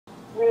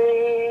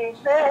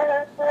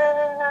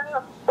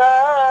Remember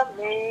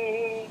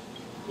me,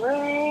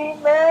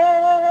 remember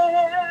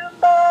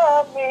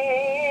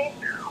me,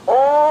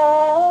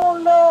 oh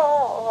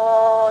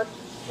Lord,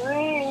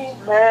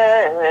 remember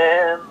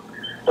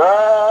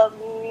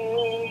me,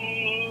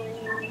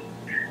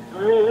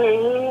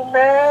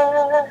 remember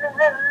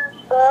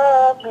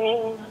me,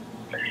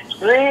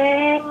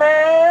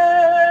 remember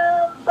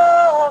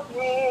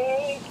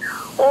me,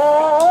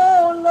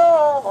 oh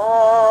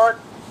Lord,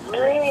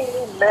 remember.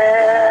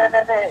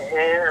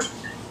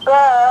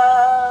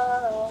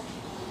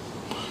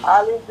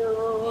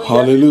 Hallelujah.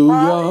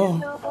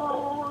 Hallelujah.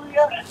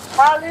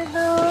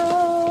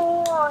 Hallelujah.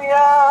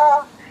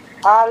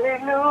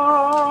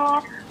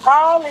 Hallelujah.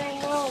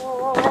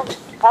 Hallelujah.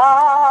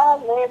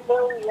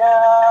 Hallelujah.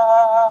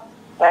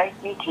 Thank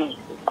you, Jesus.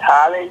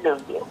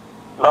 Hallelujah.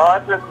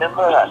 Lord,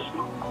 remember us.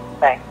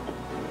 Thank you.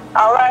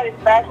 All right,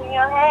 it's back in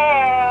your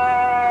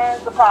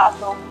hands,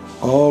 Apostle.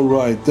 All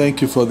right.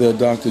 Thank you for that,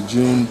 Dr.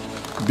 June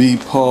B.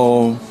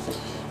 Paul.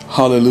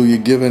 Hallelujah.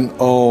 Giving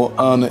all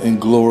honor and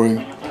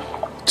glory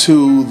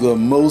to the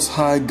Most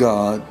High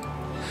God.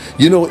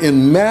 You know,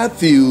 in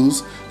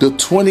Matthew's, the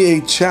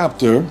 28th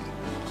chapter,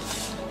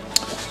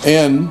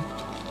 and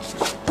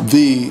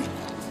the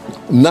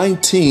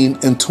 19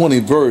 and 20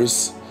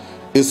 verse,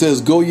 it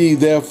says, "Go ye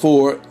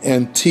therefore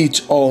and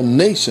teach all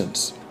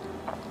nations,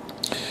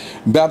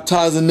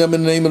 baptizing them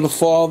in the name of the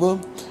Father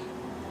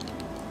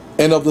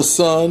and of the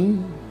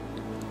Son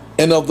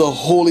and of the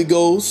Holy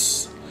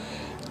Ghost,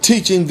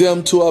 teaching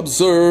them to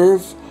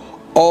observe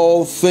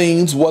all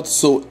things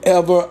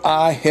whatsoever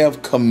I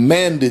have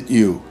commanded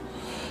you.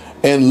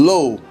 And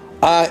lo,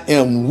 I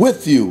am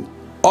with you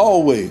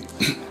always,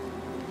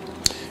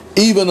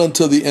 even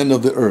unto the end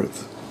of the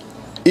earth,"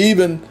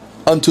 even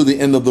unto the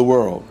end of the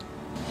world.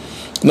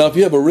 Now, if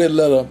you have a red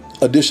letter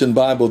edition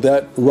Bible,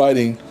 that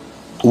writing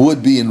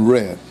would be in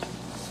red.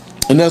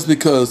 And that's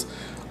because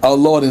our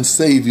Lord and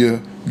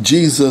Savior,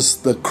 Jesus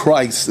the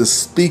Christ, is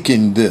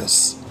speaking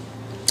this.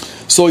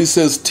 So he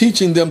says,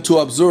 teaching them to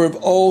observe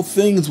all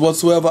things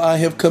whatsoever I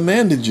have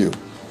commanded you.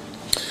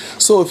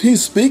 So if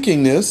he's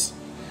speaking this,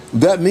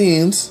 that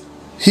means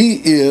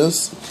he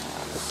is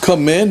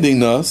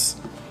commanding us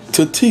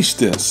to teach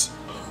this.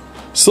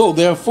 So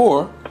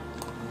therefore,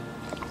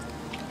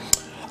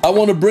 I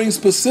want to bring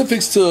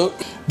specifics to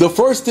the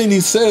first thing he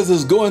says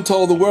is go into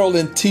all the world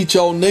and teach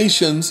all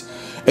nations.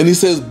 And he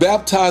says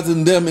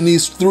baptizing them in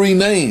these three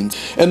names.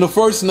 And the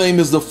first name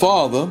is the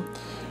Father,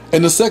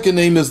 and the second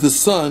name is the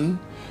Son,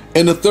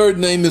 and the third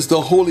name is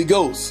the Holy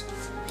Ghost.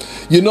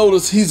 You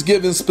notice he's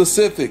giving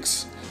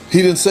specifics.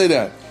 He didn't say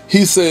that.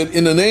 He said,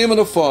 in the name of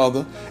the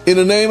Father, in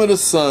the name of the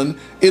Son,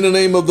 in the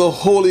name of the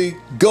Holy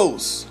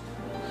Ghost.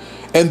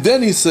 And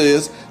then he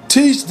says,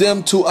 teach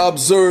them to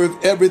observe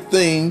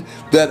everything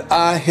that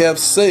I have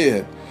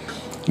said.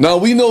 Now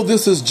we know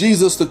this is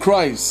Jesus the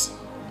Christ,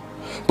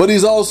 but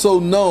he's also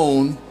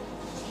known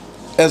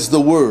as the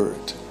Word.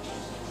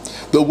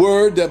 The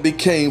Word that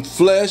became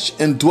flesh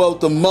and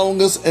dwelt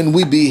among us, and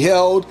we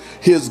beheld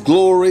his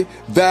glory,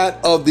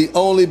 that of the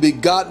only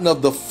begotten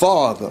of the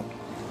Father.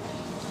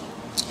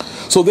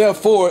 So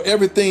therefore,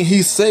 everything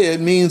he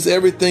said means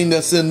everything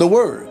that's in the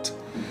Word,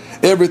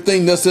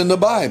 everything that's in the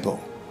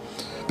Bible.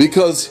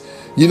 Because,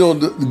 you know,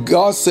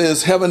 God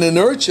says, heaven and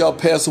earth shall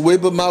pass away,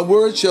 but my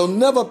word shall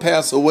never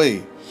pass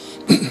away.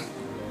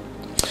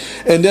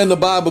 And then the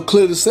Bible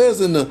clearly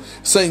says in the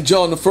St.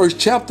 John, the 1st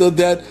chapter,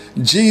 that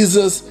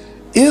Jesus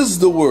is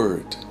the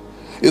Word.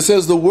 It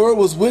says the Word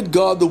was with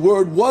God, the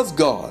Word was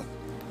God.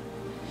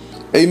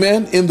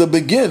 Amen. In the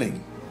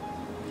beginning.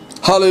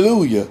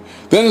 Hallelujah.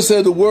 Then it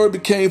said the Word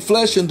became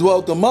flesh and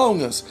dwelt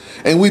among us,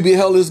 and we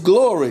beheld his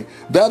glory,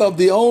 that of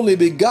the only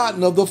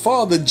begotten of the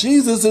Father.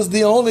 Jesus is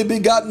the only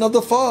begotten of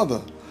the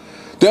Father.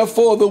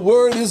 Therefore, the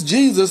Word is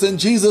Jesus, and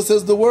Jesus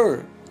is the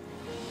Word.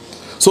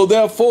 So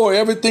therefore,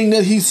 everything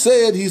that he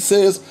said, he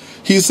says,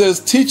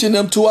 teaching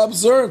them to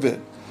observe it.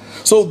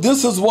 So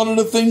this is one of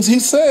the things he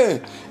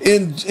said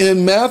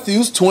in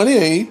Matthew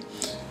 28,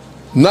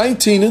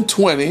 19 and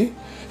 20.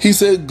 He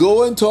said,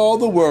 go into all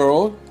the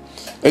world.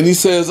 And he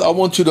says, I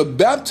want you to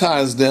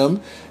baptize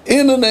them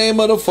in the name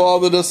of the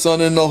Father, the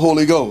Son, and the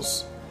Holy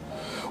Ghost.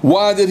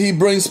 Why did he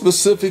bring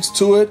specifics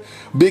to it?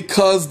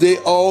 Because they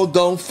all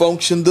don't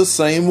function the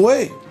same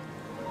way.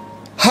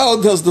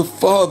 How does the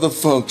Father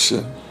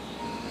function?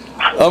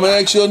 I'm going to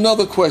ask you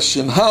another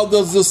question. How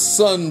does the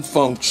Son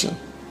function?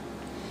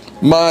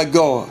 My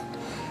God.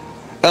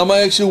 I'm going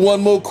to ask you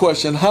one more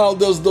question. How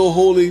does the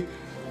Holy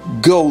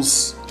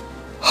Ghost,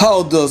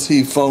 how does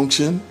he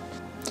function?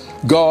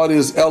 God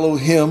is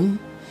Elohim.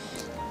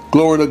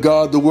 Glory to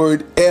God. The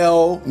word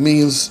El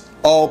means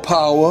all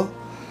power.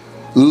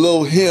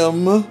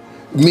 Lohim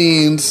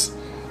means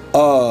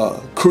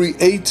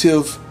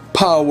creative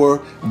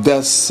power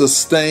that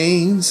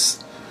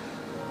sustains.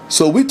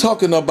 So we're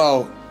talking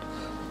about,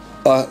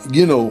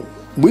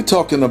 we're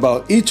talking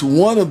about each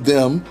one of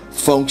them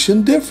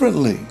function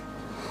differently.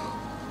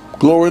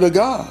 Glory to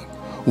God.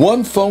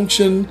 One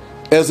function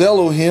as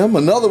Elohim,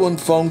 another one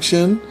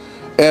function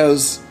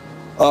as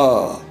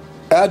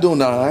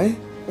Adonai,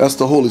 That's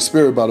the Holy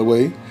Spirit, by the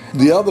way.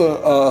 The other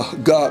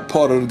God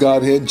part of the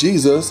Godhead,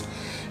 Jesus,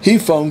 he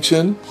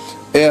functioned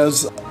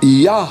as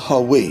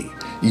Yahweh.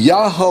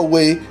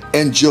 Yahweh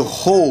and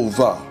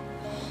Jehovah.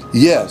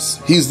 Yes,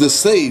 he's the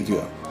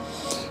Savior.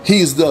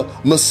 He's the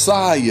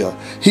Messiah.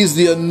 He's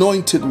the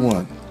Anointed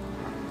One.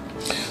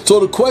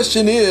 So the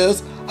question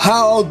is,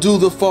 how do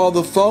the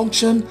Father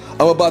function?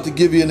 I'm about to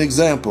give you an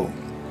example.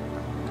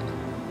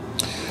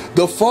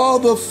 The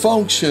Father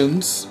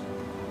functions,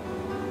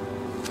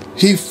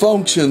 he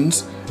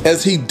functions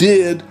as he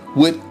did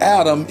with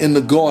Adam in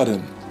the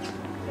garden.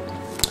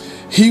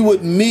 He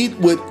would meet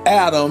with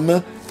Adam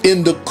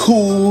in the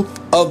cool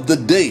of the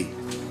day.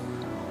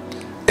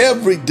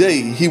 Every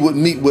day he would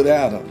meet with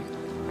Adam.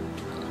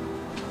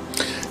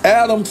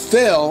 Adam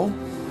fell,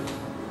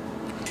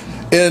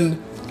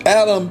 and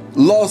Adam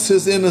lost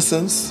his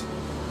innocence,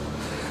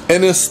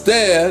 and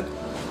instead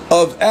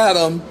of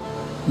Adam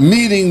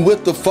meeting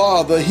with the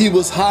Father, he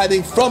was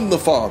hiding from the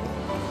Father.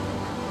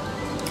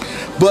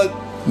 But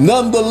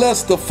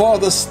nonetheless, the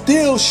Father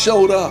still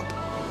showed up.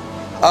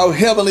 Our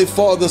Heavenly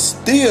Father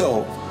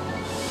still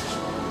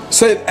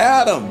said,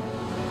 Adam,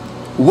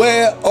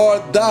 where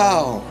art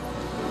thou?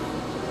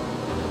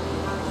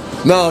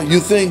 Now, you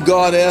think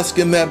God asked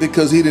him that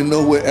because he didn't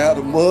know where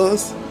Adam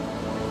was?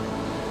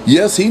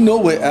 Yes, he knew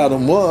where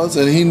Adam was,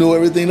 and he knew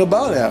everything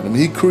about Adam.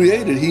 He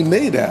created, he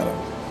made Adam.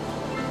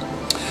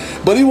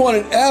 But he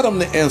wanted Adam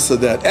to answer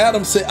that.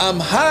 Adam said,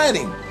 I'm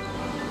hiding.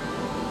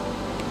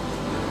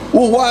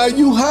 Well, why are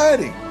you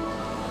hiding?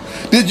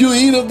 Did you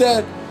eat of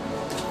that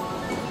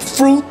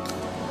fruit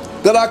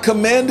that I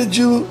commanded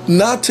you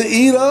not to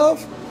eat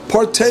of,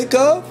 partake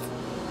of?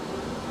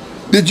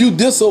 Did you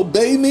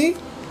disobey me?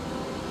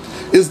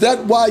 Is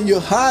that why you're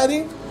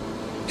hiding?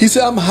 He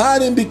said, I'm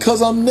hiding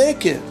because I'm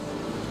naked.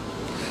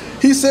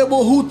 He said,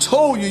 well, who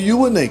told you you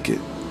were naked?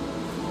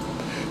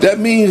 That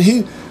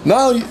means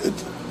now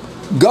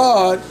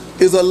God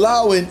is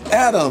allowing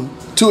Adam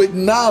to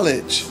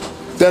acknowledge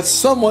that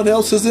someone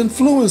else is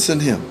influencing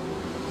him.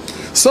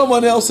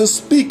 Someone else is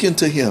speaking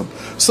to him.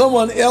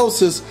 Someone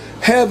else is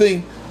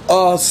having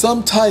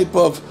some type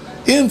of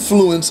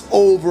influence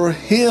over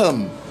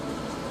him.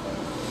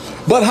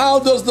 But how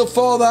does the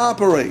Father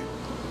operate?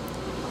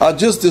 I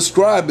just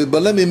described it,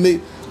 but let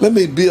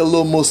me be a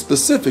little more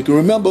specific.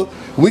 Remember,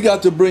 we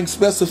got to bring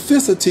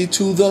specificity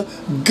to the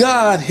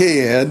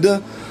Godhead,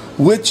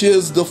 which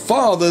is the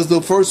Father is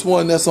the first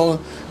one that's on,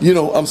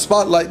 I'm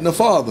spotlighting the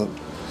Father.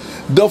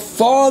 The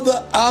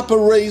Father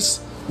operates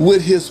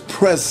with his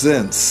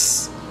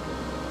presence.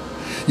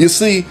 You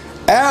see,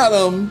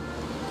 Adam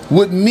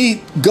would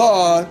meet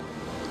God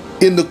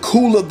in the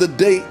cool of the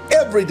day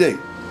every day.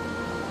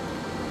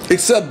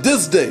 Except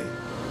this day,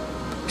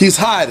 he's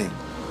hiding.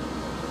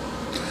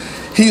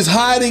 He's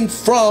hiding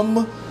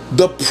from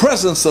the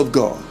presence of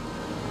God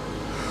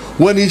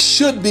when he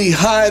should be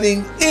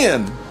hiding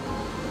in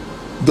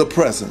the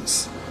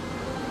presence,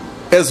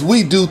 as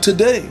we do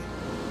today.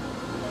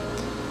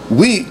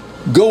 We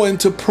go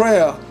into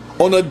prayer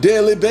on a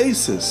daily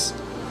basis.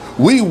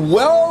 We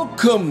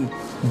welcome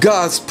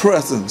God's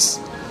presence.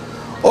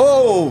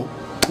 Oh,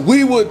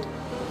 we would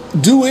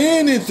do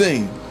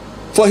anything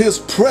for his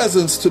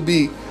presence to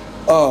be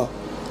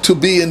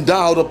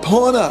endowed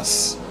upon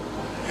us.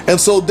 And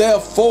so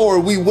therefore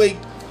we wait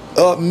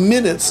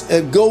minutes,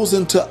 it goes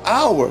into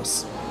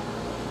hours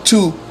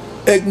to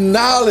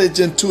acknowledge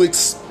and to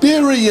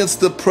experience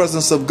the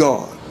presence of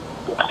God.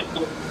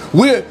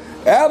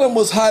 Adam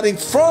was hiding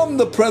from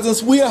the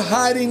presence. We are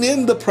hiding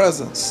in the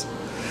presence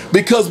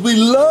because we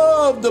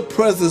love the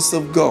presence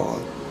of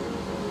God.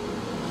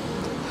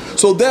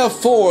 So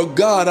therefore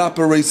God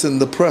operates in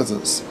the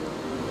presence.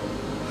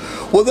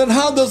 Well, then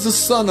how does the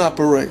Son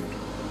operate?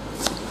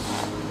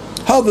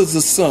 How does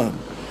the Son?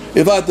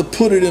 If I had to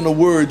put it in a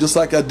word, just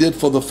like I did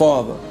for the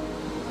Father.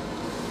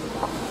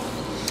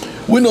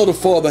 We know the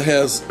Father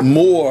has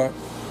more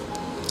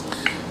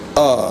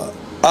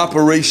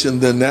operation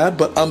than that,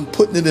 but I'm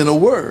putting it in a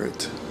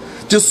word.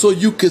 Just so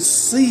you could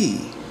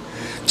see.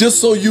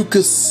 Just so you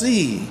could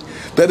see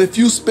that if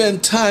you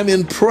spend time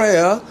in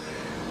prayer,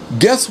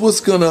 guess what's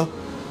going to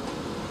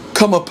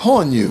come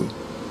upon you?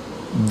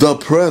 The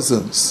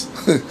presence.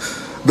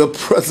 The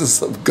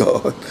presence of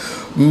God.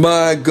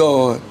 My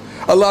God.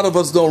 A lot of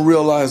us don't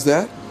realize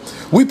that.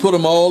 We put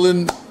them all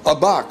in a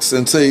box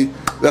and say,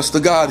 that's the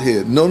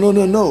Godhead. No, no,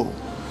 no, no.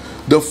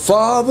 The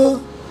Father,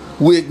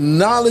 we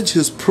acknowledge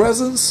his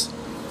presence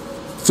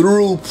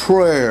through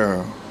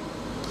prayer.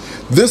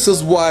 This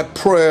is why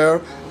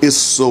prayer is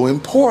so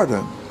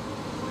important.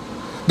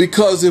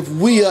 Because if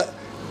we are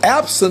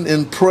absent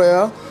in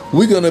prayer,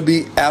 we're going to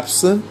be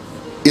absent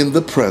in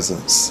the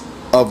presence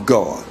of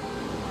God.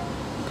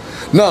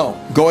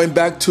 Now, going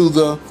back to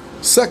the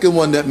second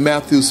one that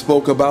Matthew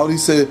spoke about, he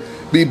said,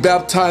 be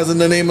baptized in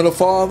the name of the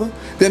Father.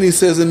 Then he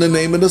says in the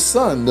name of the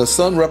Son. The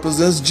Son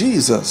represents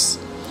Jesus.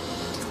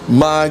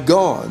 My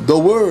God, the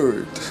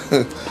Word,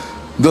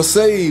 the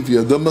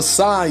Savior, the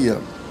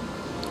Messiah.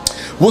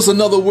 What's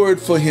another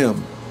word for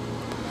him?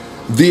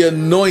 The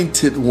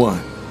Anointed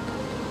One,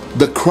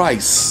 the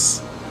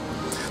Christ,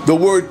 The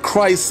word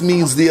Christ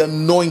means the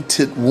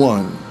anointed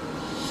one.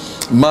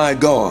 My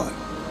God.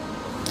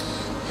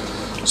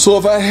 So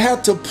if I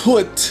had to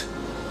put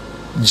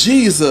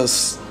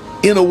Jesus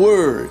in a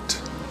word,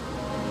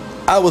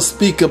 I would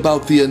speak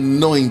about the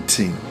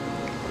anointing.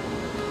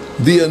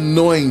 The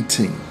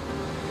anointing.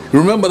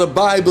 Remember, the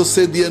Bible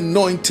said the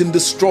anointing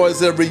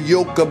destroys every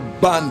yoke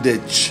of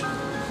bondage.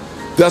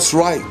 That's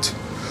right.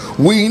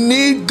 We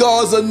need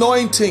God's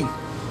anointing.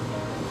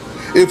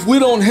 If we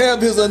don't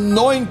have his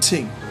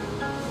anointing,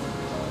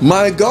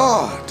 my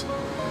God,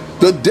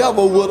 the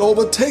devil would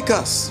overtake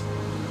us.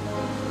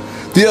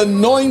 The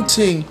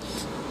anointing,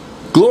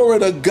 glory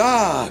to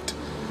God,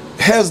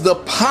 has the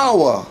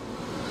power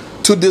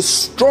to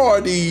destroy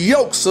the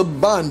yokes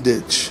of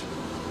bondage.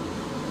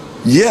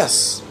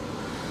 Yes,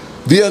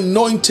 the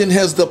anointing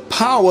has the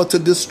power to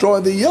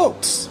destroy the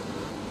yokes.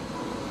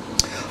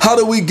 How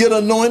do we get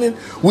anointed?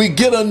 We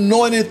get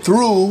anointed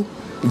through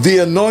the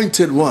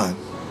anointed one.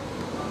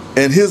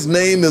 And his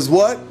name is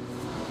what?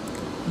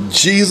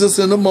 Jesus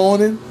in the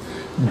morning,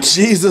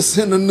 Jesus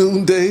in the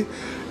noonday,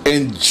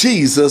 and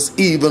Jesus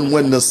even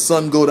when the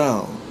sun go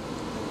down.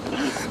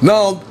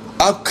 Now,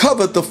 I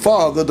covered the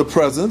Father, the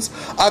presence.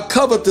 I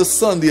covered the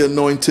Son, the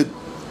anointed,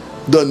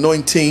 the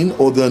anointing,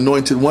 or the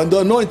anointed one. The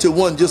anointed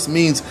one just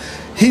means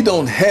he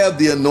don't have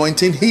the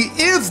anointing. He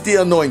is the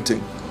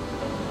anointing.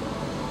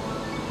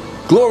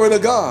 Glory to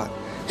God.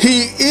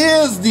 He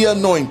is the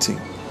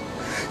anointing.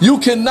 You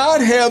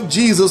cannot have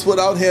Jesus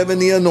without having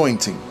the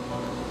anointing.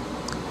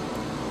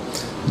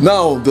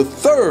 Now, the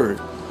third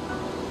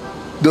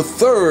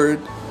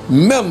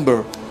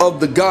member of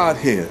the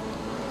Godhead.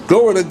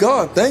 Glory to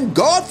God. Thank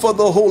God for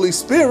the Holy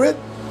Spirit.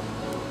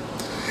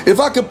 If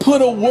I could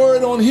put a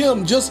word on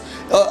him, just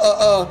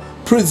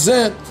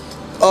present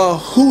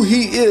who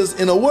he is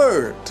in a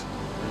word.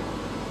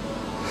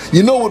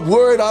 You know what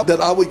word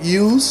that I would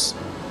use?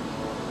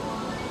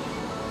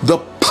 The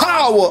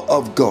power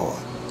of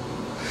God.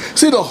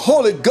 See, the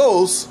Holy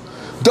Ghost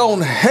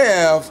don't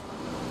have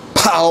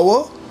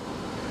power.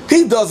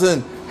 He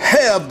doesn't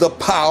have the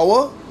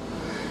power.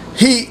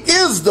 He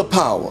is the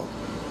power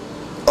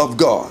of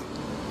God.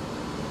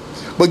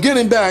 But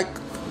getting back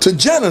to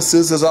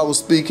Genesis, as I was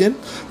speaking,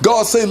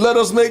 God said, let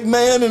us make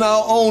man in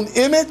our own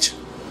image.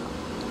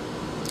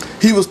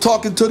 He was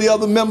talking to the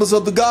other members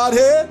of the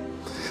Godhead.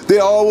 They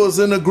always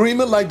in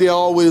agreement like they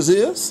always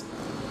is.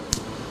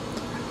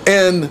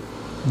 And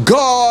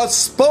God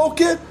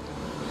spoke it.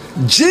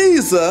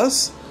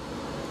 Jesus,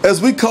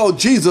 as we call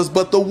Jesus,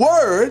 but the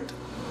Word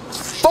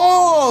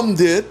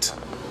formed it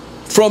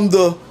from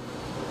the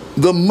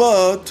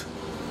mud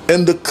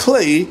and the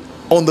clay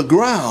on the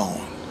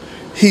ground.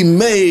 He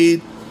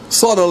made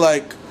sort of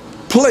like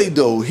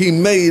Play-Doh. He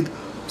made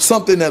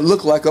something that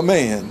looked like a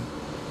man.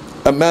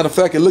 As a matter of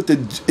fact, it looked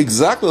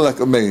exactly like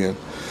a man.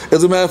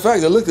 As a matter of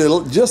fact, it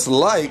looked just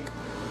like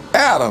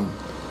Adam,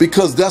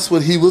 because that's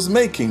what he was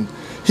making.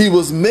 He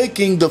was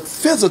making the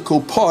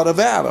physical part of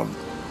Adam.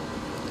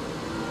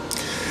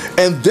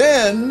 And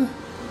then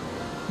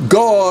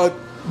God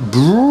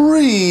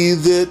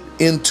breathed it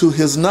into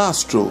his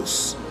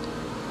nostrils.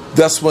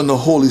 That's when the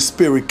Holy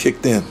Spirit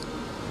kicked in.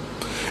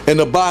 And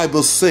the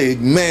Bible says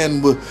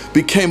man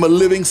became a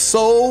living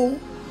soul.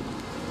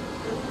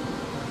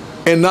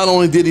 And not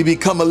only did he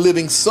become a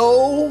living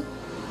soul,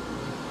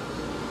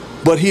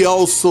 but he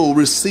also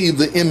received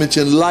the image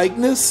and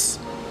likeness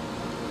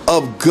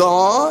of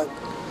God,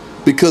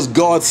 because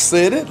God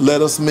said it,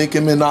 let us make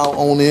him in our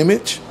own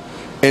image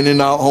and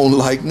in our own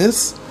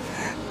likeness.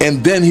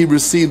 And then he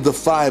received the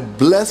 5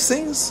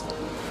 blessings: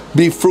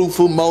 be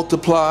fruitful,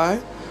 multiply,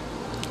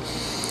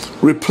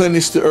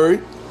 replenish the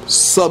earth,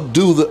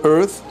 subdue the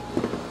earth,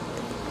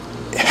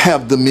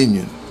 have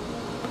dominion,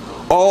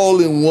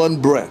 all in one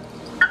breath.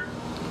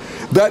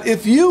 That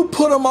if you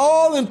put them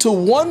all into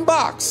one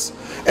box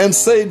and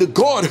say the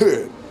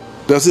Godhead,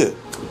 that's it.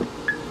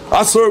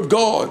 I serve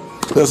God,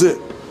 that's it.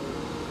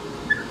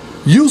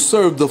 You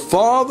serve the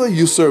Father,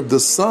 you serve the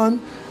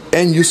Son,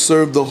 and you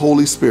serve the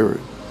Holy Spirit.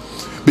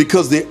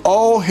 Because they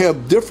all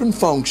have different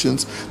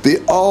functions.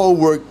 They all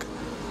work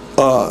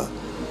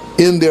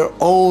in their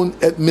own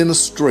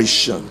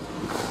administration.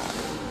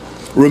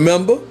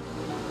 Remember,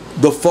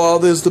 the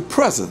Father is the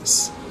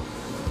presence.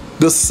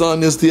 The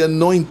Son is the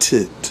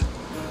anointed,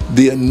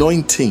 the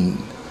anointing.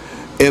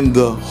 And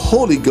the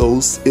Holy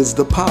Ghost is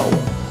the power.